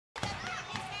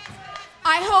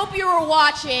I hope you were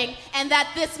watching and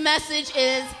that this message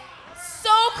is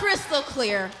so crystal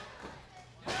clear.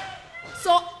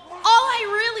 So all I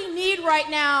really need right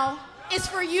now is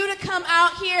for you to come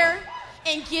out here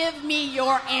and give me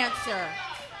your answer.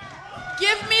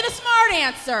 Give me the smart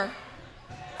answer.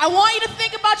 I want you to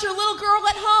think about your little girl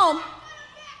at home.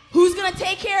 Who's going to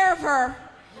take care of her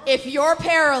if you're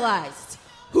paralyzed?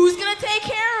 Who's going to take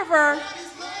care of her?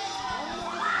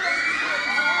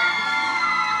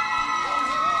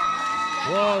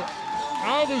 Well,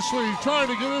 obviously trying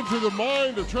to get into the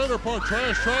mind of Trailer Park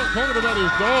Trash, talking about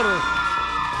his daughter.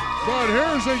 But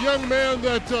here's a young man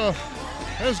that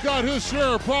has got his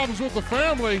share of problems with the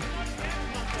family.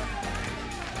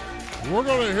 We're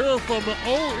going to hear from the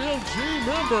OMG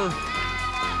member,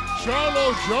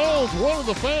 Shiloh Jonze, one of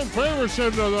the fan favorites,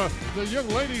 and the young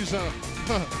ladies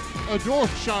adore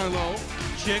Shiloh.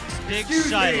 Chicks dig Excuse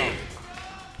Shiloh. me,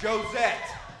 Josette,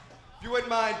 if you wouldn't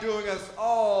mind doing us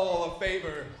all a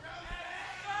favor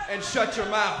and shut your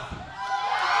mouth.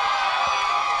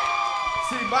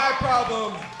 See, my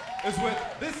problem is with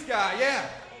this guy, yeah,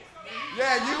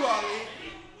 you, Ali,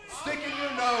 sticking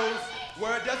your nose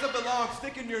where it doesn't belong,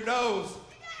 sticking your nose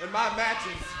in my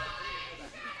matches.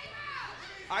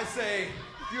 I say,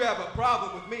 you have a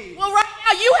problem with me. Well, right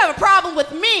now you have a problem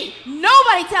with me.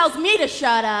 Nobody tells me to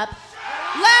shut up.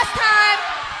 Last time...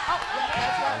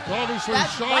 Obviously,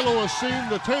 Shiloh has seen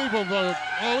the tape of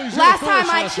Ali's Last time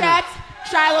I checked,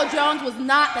 Shiloh Jonze was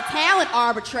not the talent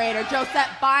arbitrator. Josette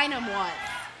Bynum was.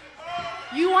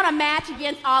 You want a match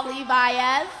against Ali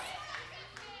Vaez?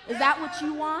 Is that what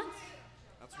you want?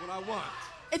 That's what I want.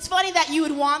 It's funny that you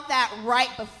would want that right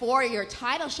before your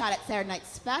title shot at Saturday Night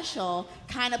Special,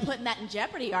 kind of putting that in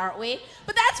jeopardy, aren't we?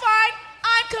 But that's fine.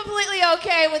 I'm completely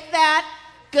okay with that.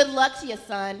 Good luck to you,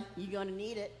 son. You're going to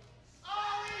need it.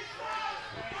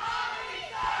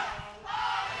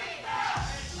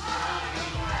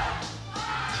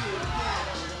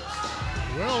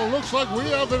 Well, it looks like we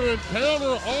have an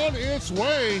encounter on its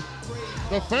way.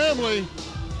 The family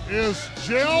is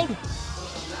gelled.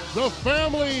 The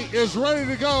family is ready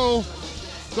to go.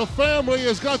 The family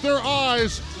has got their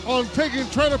eyes on taking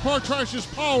Trailer Park Trash's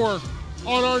power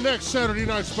on our next Saturday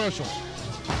Night Special.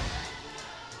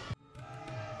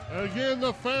 And again,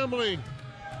 the family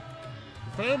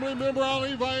member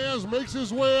Ali Vaez makes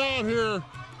his way out here.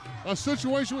 A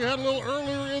situation we had a little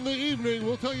earlier in the evening.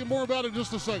 We'll tell you more about it in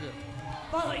just a second.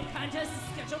 Following contest is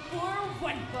scheduled for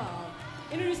one fall.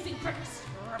 Introducing first,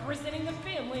 representing the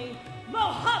family,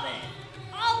 Mohamad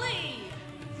Ali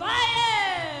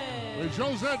Vaez. The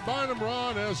Josette Bynum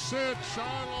Rod has sent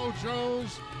Shiloh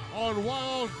Jonze on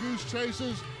wild goose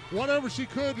chases, whatever she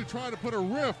could to try to put a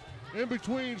rift in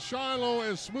between Shiloh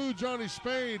and Smooth Johnny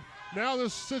Spade. Now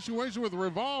this situation with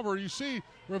Revolver, you see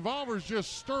Revolver's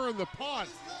just stirring the pot.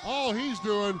 All he's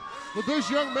doing. But this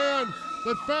young man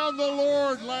that found the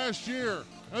Lord last year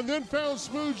and then found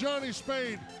Smooth Johnny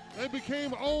Spade and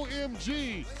became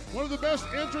OMG, one of the best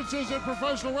entrances in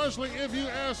professional wrestling, if you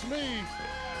ask me.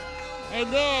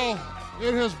 And now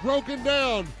it has broken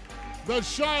down that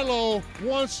Shiloh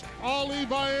wants Ali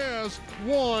Vaez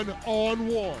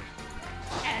one-on-one.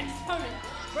 And his opponent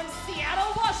from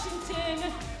Seattle,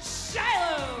 Washington,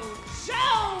 Shiloh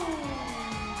Jonze.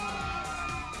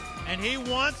 And he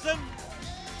wants him.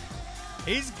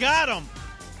 He's got him.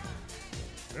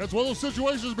 That's one of those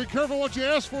situations, be careful what you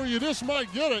ask for, you just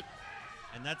might get it.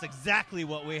 And that's exactly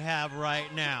what we have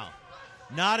right now.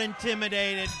 Not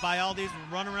intimidated by all these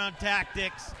runaround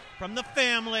tactics from the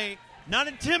family. Not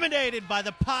intimidated by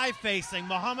the pie-facing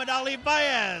Mohamad Ali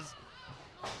Vaez.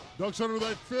 Ducks under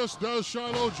that fist, does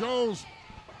Shiloh Jonze.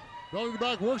 Belly to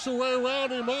back, works her way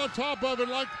around him on top of it,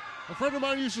 like a friend of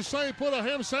mine used to say, put a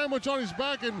ham sandwich on his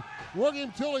back and work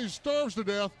him till he starves to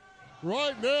death.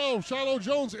 Right now, Shiloh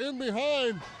Jonze in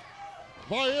behind.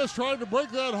 Vaez trying to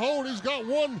break that hold. He's got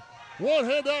one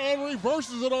hand out and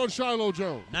reverses it on Shiloh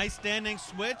Jonze. Nice standing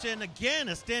switch, and again,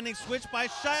 a standing switch by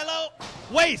Shiloh.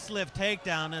 Waist lift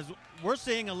takedown, as we're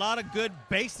seeing a lot of good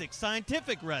basic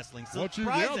scientific wrestling. So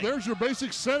there's your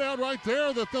basic set out right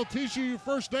there that they'll teach you your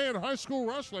first day in high school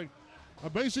wrestling. A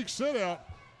basic set out.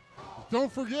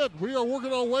 Don't forget, we are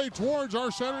working our way towards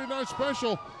our Saturday Night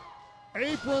Special.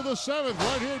 April the 7th,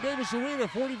 right here at Davis Arena,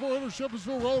 4400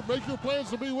 Shepherdsville Road. Make your plans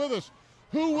to be with us.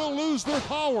 Who will lose their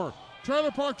power?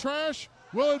 Trailer Park Trash?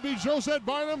 Will it be Josette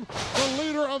Bynum, the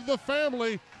leader of the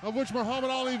family, of which Mohamad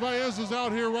Ali Vaez is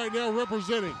out here right now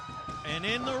representing? And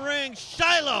in the ring,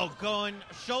 Shiloh going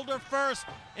shoulder first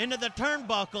into the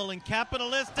turnbuckle, and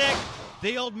capitalistic,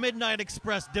 the old Midnight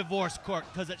Express divorce court,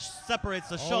 because it separates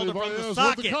the shoulder from the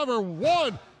socket. With the cover,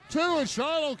 1, 2, and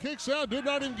Shiloh kicks out. Did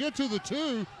not even get to the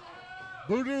 2.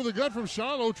 Boot into the gut from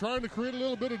Shiloh, trying to create a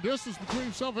little bit of distance between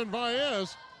himself and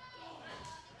Vaez.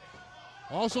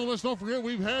 Also, let's not forget,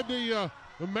 we've had the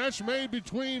match made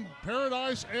between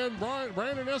Paradise and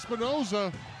Brandon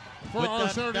Espinoza for our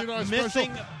Saturday night special.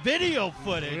 Missing video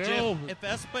footage. Yeah. If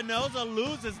Espinoza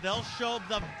loses, they'll show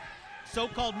the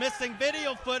so-called missing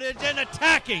video footage and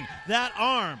attacking that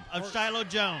arm of Shiloh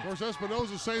Jonze. Of course,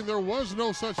 Espinoza saying there was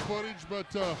no such footage,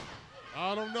 but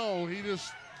I don't know. He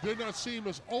just did not seem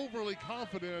as overly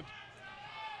confident.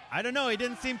 I don't know. He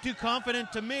didn't seem too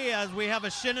confident to me, as we have a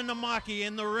Shinonamaki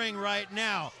in the ring right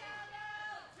now.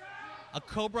 A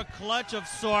Cobra clutch of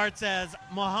sorts, as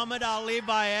Muhammad Ali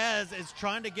Vaez is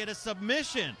trying to get a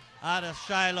submission out of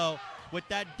Shiloh with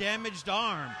that damaged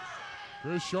arm.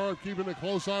 Chris Sharp keeping a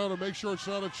close eye on to make sure it's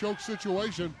not a choke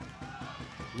situation.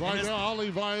 Right now,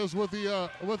 Ali Vaez with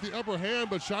the upper hand,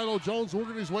 but Shiloh Jonze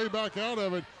working his way back out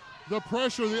of it. The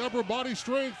pressure, the upper body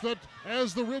strength, that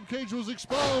as the rib cage was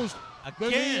exposed, the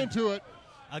knee into it.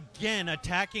 Again,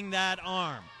 attacking that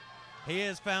arm. He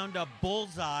has found a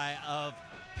bullseye of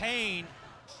pain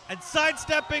and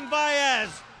sidestepping Vaez.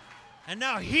 And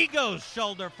now he goes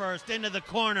shoulder first into the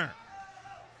corner.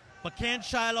 But can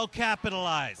Shiloh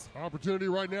capitalize? Opportunity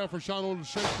right now for Shiloh to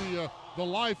shake the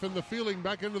life and the feeling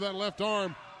back into that left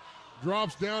arm.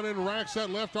 Drops down and racks that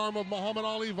left arm of Muhammad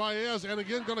Ali Vaez, and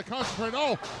again going to concentrate.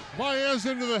 Oh, Vaez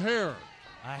into the hair.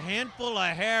 A handful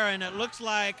of hair, and it looks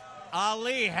like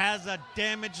Ali has a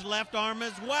damaged left arm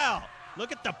as well.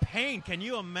 Look at the pain. Can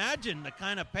you imagine the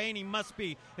kind of pain he must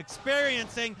be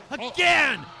experiencing?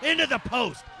 Again, into the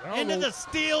post, into the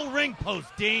steel ring post,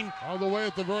 Dean. On the way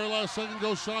at the very last second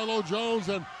goes Shiloh Jonze,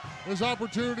 and his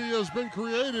opportunity has been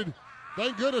created.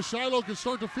 Thank goodness Shiloh can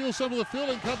start to feel some of the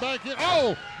feeling, come back in.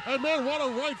 Oh, and man, what a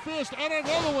right fist, and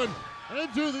another one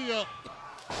into the...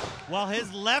 While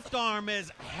his left arm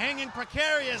is hanging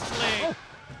precariously,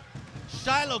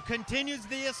 Shiloh continues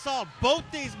the assault. Both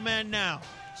these men now.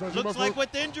 Looks like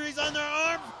with injuries on their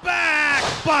arms, back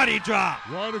body drop.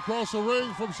 Right across the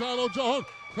ring from Shiloh Jonze.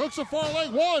 Hooks a far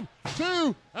leg, 1,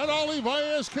 2, and Ali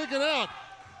Vaez kicking out.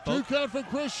 2 count from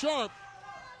Chris Sharp.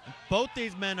 Both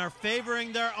these men are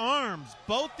favoring their arms.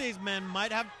 Both these men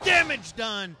might have damage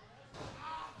done.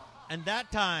 And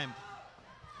that time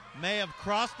may have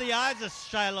crossed the eyes of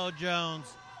Shiloh Jonze.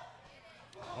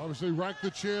 Obviously racked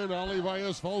the chin. Ali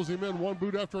Vaez follows him in, one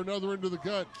boot after another into the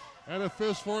gut. And a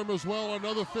fist for him as well,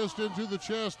 another fist into the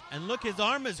chest. And look, his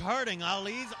arm is hurting.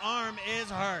 Ali's arm is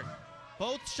hurt.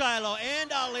 Both Shiloh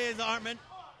and Ali's arm. And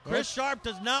Chris Sharp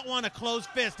does not want a closed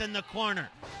fist in the corner.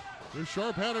 Chris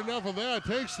Sharp had enough of that.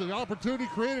 Takes the opportunity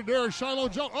created there. Shiloh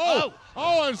Jonze.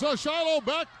 And so Shiloh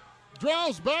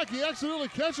draws back. He accidentally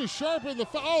catches Sharp in the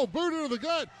boot into the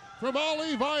gut from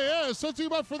Ali Vaez. Sets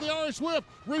him up for the Irish whip.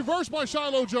 Reversed by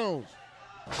Shiloh Jonze.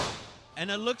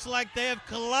 And it looks like they have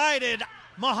collided.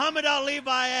 Muhammad Ali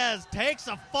Vaez takes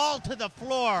a fall to the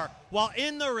floor, while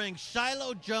in the ring,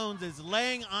 Shiloh Jonze is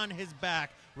laying on his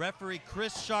back. Referee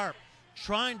Chris Sharp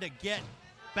trying to get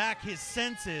back his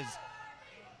senses.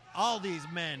 All these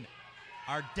men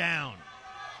are down.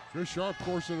 Chris Sharp, of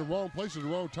course, in the wrong place at the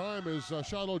wrong time is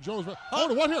Shiloh Jonze.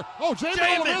 What here?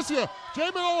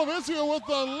 Jamin Olivencia with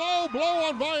the low blow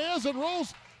on Vaez and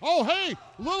rolls. A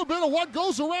little bit of what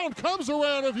goes around comes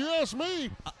around, if you ask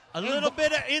me. A little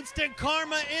bit of instant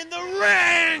karma in the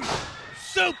ring.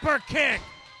 Super kick.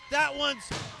 That one's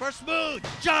for Smooth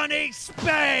Johnny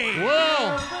Spade.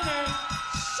 Well,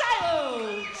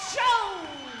 Shiloh Jonze.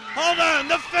 Hold on,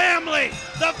 the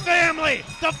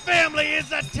family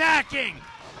is attacking.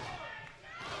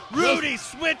 Rudy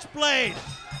Switchblade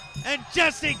and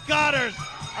Jesse Goddard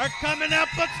are coming up,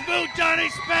 but Smooth Johnny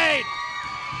Spade.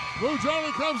 Smooth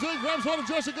Johnny comes in, grabs hold of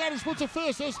Jesse Goddard, puts a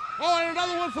fist. And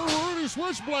another one for Rudy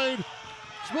Switchblade.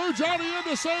 Smooth Johnny in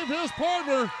to save his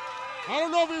partner. I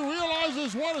don't know if he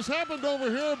realizes what has happened over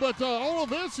here, but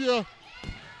Olivencia.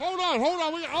 Hold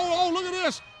on. Look at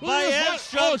this.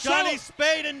 Vaez shoved Johnny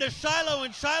Spade into Shiloh,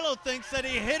 and Shiloh thinks that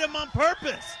he hit him on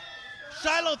purpose.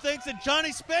 Shiloh thinks that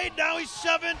Johnny Spade, now he's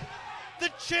shoving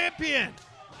the champion.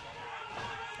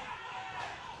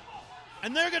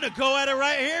 And they're going to go at it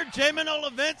right here. Jamin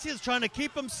Olivencia is trying to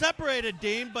keep them separated,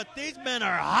 Dean, but these men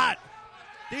are hot.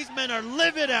 These men are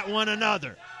livid at one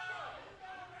another.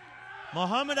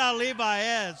 Muhammad Ali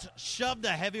Vaez shoved the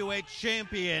heavyweight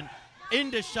champion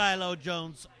into Shiloh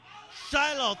Jonze.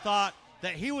 Shiloh thought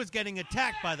that he was getting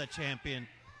attacked by the champion,